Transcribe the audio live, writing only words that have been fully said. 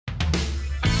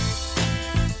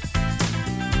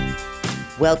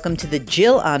Welcome to the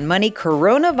Jill on Money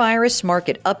Coronavirus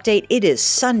Market Update. It is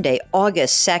Sunday,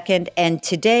 August 2nd, and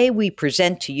today we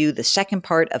present to you the second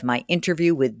part of my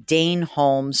interview with Dane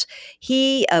Holmes.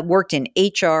 He worked in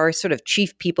HR, sort of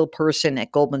chief people person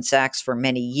at Goldman Sachs for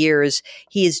many years.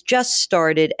 He has just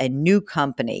started a new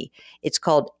company. It's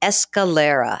called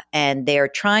Escalera, and they are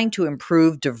trying to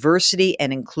improve diversity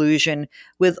and inclusion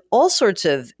with all sorts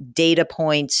of data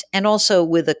points and also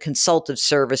with a consultative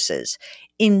services.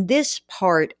 In this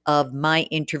part of my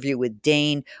interview with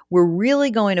Dane, we're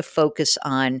really going to focus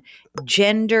on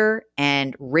gender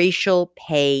and racial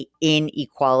pay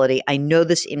inequality. I know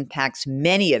this impacts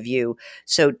many of you,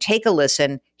 so take a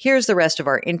listen. Here's the rest of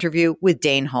our interview with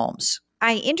Dane Holmes.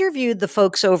 I interviewed the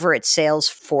folks over at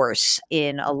Salesforce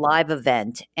in a live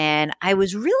event, and I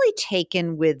was really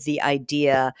taken with the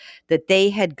idea that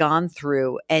they had gone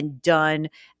through and done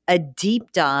a deep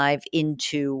dive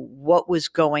into what was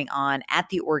going on at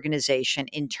the organization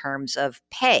in terms of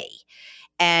pay.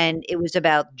 And it was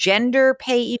about gender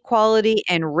pay equality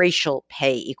and racial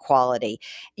pay equality.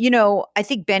 You know, I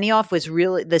think Benioff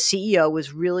the CEO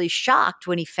was really shocked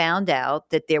when he found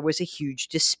out that there was a huge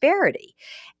disparity.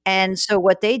 And so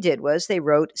what they did was they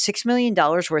wrote $6 million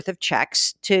worth of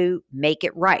checks to make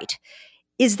it right.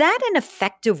 Is that an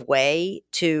effective way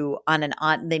to, on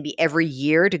maybe every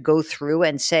year, to go through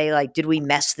and say, like, did we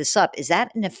mess this up? Is that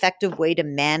an effective way to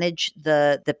manage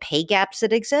the pay gaps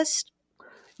that exist?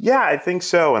 Yeah, I think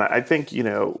so. And I think,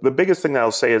 the biggest thing that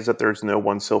I'll say is that there's no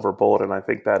one silver bullet. And I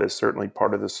think that is certainly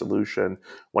part of the solution.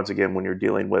 Once again, when you're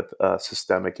dealing with a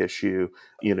systemic issue,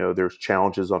 there's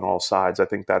challenges on all sides. I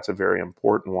think that's a very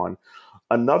important one.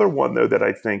 Another one, though, that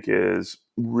I think is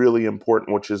really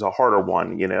important, which is a harder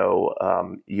one,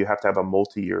 you have to have a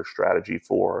multi-year strategy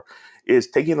for, is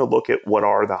taking a look at what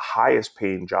are the highest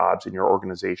paying jobs in your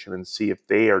organization and see if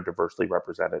they are diversely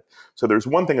represented. So there's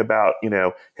one thing about,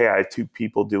 hey, I have two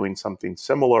people doing something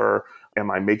similar.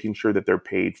 Am I making sure that they're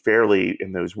paid fairly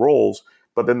in those roles?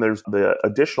 But then there's the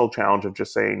additional challenge of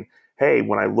just saying, hey,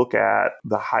 when I look at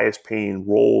the highest paying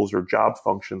roles or job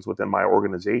functions within my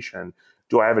organization,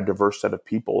 do I have a diverse set of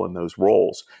people in those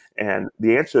roles? And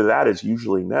the answer to that is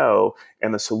usually no.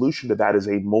 And the solution to that is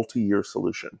a multi-year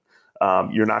solution.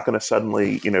 You're not going to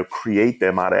suddenly, create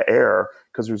them out of air,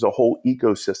 because there's a whole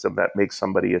ecosystem that makes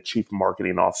somebody a chief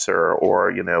marketing officer,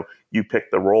 or, you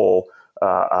pick the role,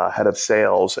 head of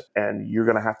sales, and you're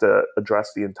going to have to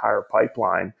address the entire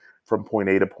pipeline from point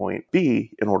A to point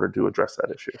B in order to address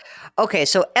that issue. Okay,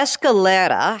 so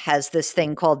Escalera has this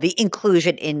thing called the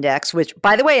Inclusion Index, which,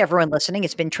 by the way, everyone listening,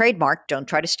 it's been trademarked. Don't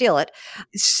try to steal it.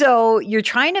 So you're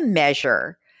trying to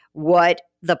measure what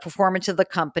the performance of the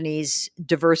company's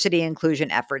diversity and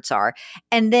inclusion efforts are.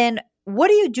 And then what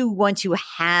do you do once you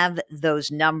have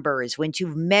those numbers, once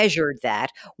you've measured that?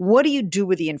 What do you do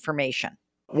with the information?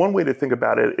 One way to think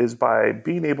about it is by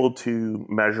being able to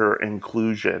measure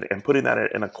inclusion and putting that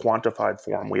in a quantified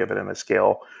form. We have it in a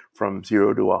scale from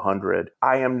 0 to 100.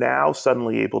 I am now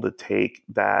suddenly able to take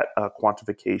that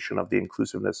quantification of the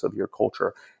inclusiveness of your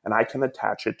culture, and I can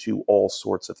attach it to all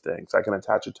sorts of things. I can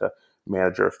attach it to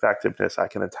manager effectiveness. I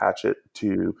can attach it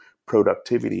to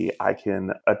productivity. I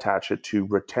can attach it to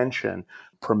retention,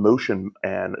 promotion,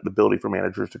 and the ability for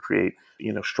managers to create,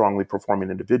 strongly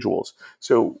performing individuals.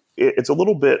 So it's a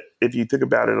little bit, if you think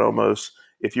about it, almost,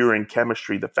 if you're in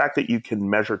chemistry, the fact that you can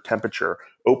measure temperature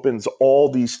opens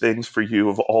all these things for you,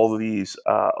 of all of these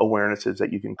awarenesses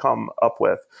that you can come up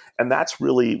with. And that's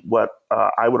really what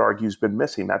I would argue has been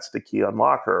missing. That's the key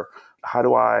unlocker. How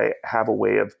do I have a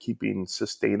way of keeping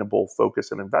sustainable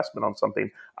focus and investment on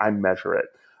something? I measure it.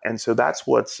 And so that's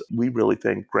what's, we really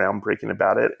think, groundbreaking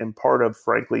about it. And part of,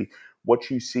 frankly,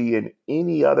 what you see in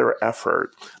any other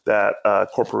effort that a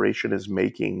corporation is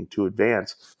making to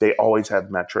advance, they always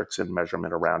have metrics and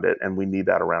measurement around it. And we need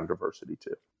that around diversity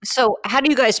too. So how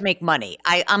do you guys make money?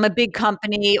 I'm a big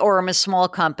company or I'm a small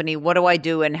company. What do I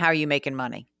do and how are you making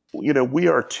money? We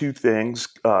are two things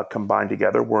combined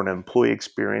together. We're an employee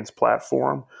experience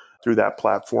platform. Through that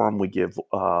platform, we give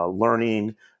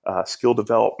learning, skill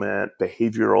development,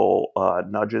 behavioral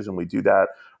nudges, and we do that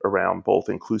around both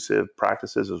inclusive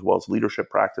practices as well as leadership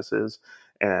practices.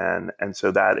 And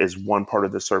so that is one part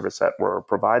of the service that we're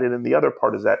providing. And the other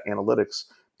part is that analytics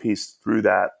piece through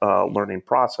that learning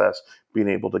process, being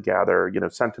able to gather,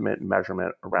 sentiment and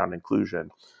measurement around inclusion.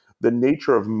 The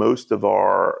nature of most of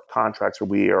our contracts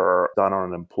we are done on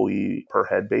an employee per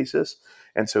head basis.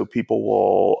 And so people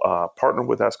will partner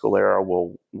with Escalera,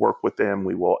 we'll work with them,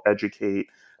 we will educate,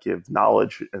 give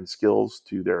knowledge and skills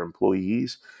to their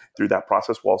employees. Through that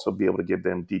process, we'll also be able to give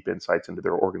them deep insights into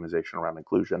their organization around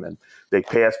inclusion. And they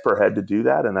pay us per head to do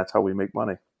that, and that's how we make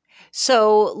money.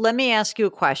 So let me ask you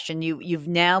a question. You've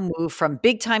now moved from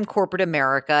big time corporate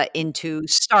America into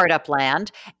startup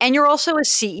land, and you're also a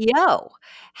CEO.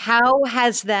 How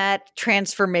has that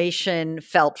transformation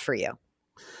felt for you?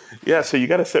 Yeah, so you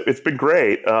got to. It's been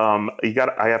great. I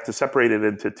have to separate it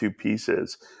into two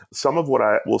pieces. Some of what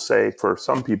I will say for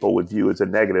some people would view as a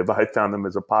negative, I found them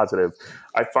as a positive.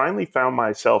 I finally found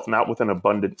myself not with an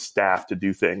abundant staff to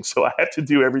do things, so I had to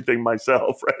do everything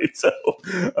myself, right? So,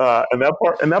 and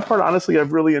that part, honestly,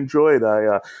 I've really enjoyed.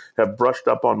 I have brushed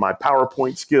up on my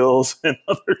PowerPoint skills and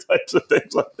other types of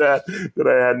things like that that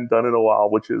I hadn't done in a while,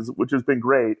 which has been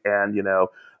great. And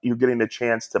you're getting a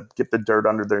chance to get the dirt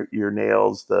under your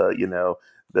nails,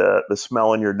 the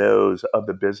smell in your nose of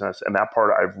the business. And that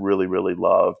part I've really, really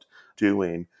loved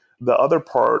doing. The other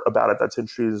part about it that's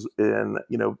interesting in,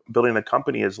 building a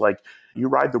company is like you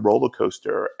ride the roller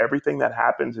coaster. Everything that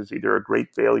happens is either a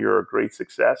great failure or a great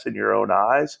success in your own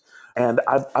eyes. And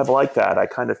I've liked that. I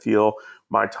kind of feel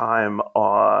my time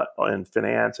in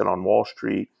finance and on Wall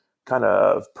Street kind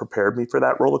of prepared me for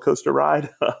that roller coaster ride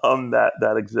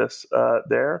that exists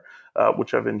there,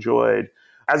 which I've enjoyed.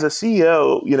 As a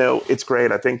CEO, it's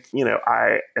great. I think,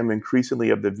 I am increasingly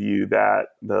of the view that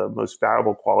the most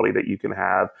valuable quality that you can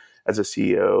have as a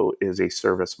CEO is a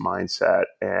service mindset.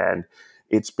 And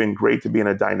it's been great to be in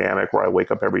a dynamic where I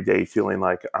wake up every day feeling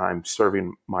like I'm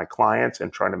serving my clients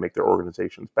and trying to make their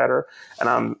organizations better. And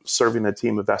I'm serving a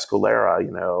team of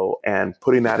Escalera, and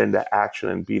putting that into action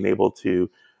and being able to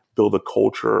build a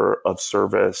culture of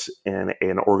service in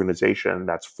an organization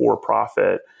that's for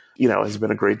profit, has been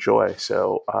a great joy.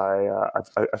 So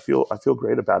I feel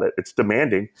great about it. It's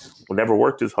demanding. We never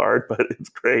worked as hard, but it's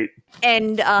great.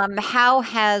 And how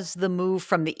has the move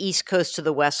from the East Coast to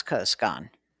the West Coast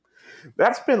gone?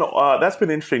 That's been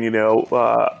interesting.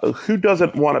 Who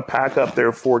doesn't want to pack up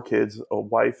their 4 kids, a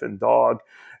wife and dog,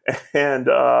 and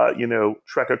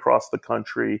trek across the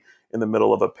country in the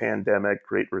middle of a pandemic,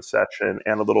 Great Recession,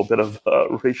 and a little bit of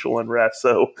racial unrest.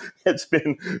 So it's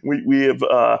been we have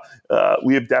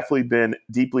definitely been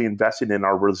deeply invested in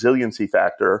our resiliency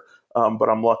factor. But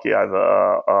I'm lucky. I have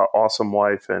a awesome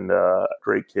wife and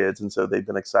great kids, and so they've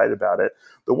been excited about it.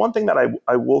 The one thing that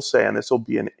I will say, and this will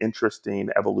be an interesting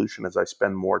evolution as I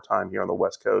spend more time here on the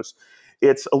West Coast,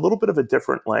 it's a little bit of a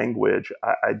different language.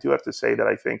 I do have to say that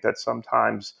I think that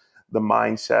sometimes the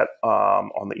mindset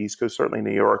on the East Coast, certainly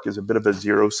New York, is a bit of a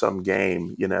zero-sum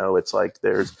game. It's like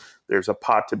there's a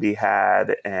pot to be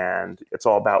had, and it's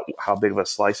all about how big of a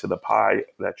slice of the pie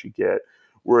that you get.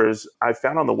 Whereas I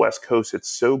found on the West Coast, it's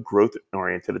so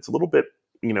growth-oriented. It's a little bit,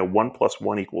 1 +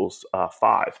 1 =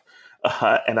 5.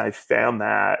 And I found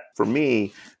that, for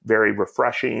me, very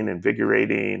refreshing,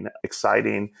 invigorating,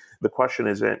 exciting. The question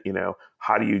isn't,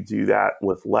 how do you do that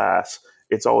with less?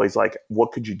 It's always like,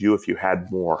 what could you do if you had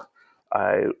more?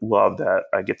 I love that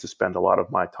I get to spend a lot of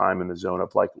my time in the zone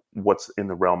of like what's in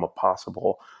the realm of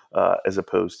possible, as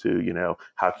opposed to,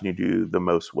 how can you do the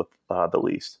most with the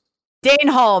least? Dane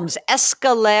Holmes,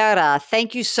 Escalera,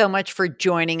 thank you so much for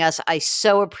joining us. I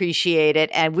so appreciate it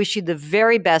and wish you the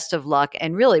very best of luck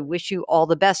and really wish you all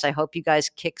the best. I hope you guys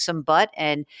kick some butt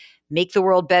and make the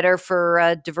world better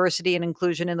for diversity and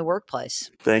inclusion in the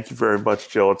workplace. Thank you very much,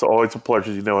 Jill. It's always a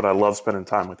pleasure. You know what? I love spending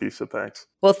time with you, so thanks.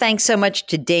 Well, thanks so much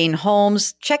to Dane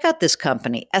Holmes. Check out this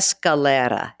company,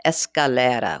 Escalera,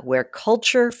 where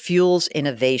culture fuels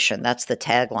innovation. That's the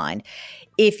tagline.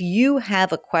 If you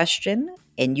have a question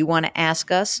and you want to ask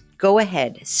us, go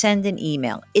ahead, send an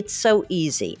email. It's so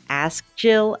easy. Ask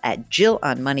Jill at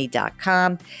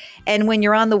jillonmoney.com. And when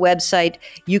you're on the website,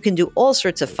 you can do all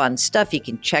sorts of fun stuff. You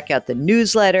can check out the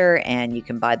newsletter and you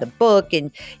can buy the book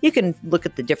and you can look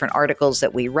at the different articles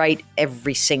that we write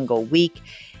every single week.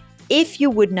 If you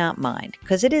would not mind,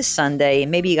 because it is Sunday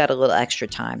and maybe you got a little extra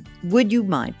time, would you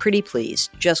mind, pretty please,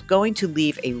 just going to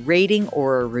leave a rating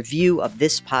or a review of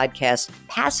this podcast,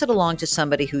 pass it along to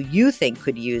somebody who you think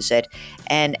could use it,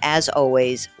 and as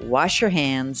always, wash your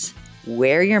hands,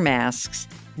 wear your masks,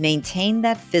 maintain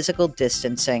that physical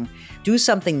distancing, do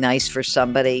something nice for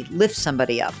somebody, lift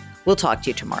somebody up. We'll talk to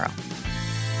you tomorrow.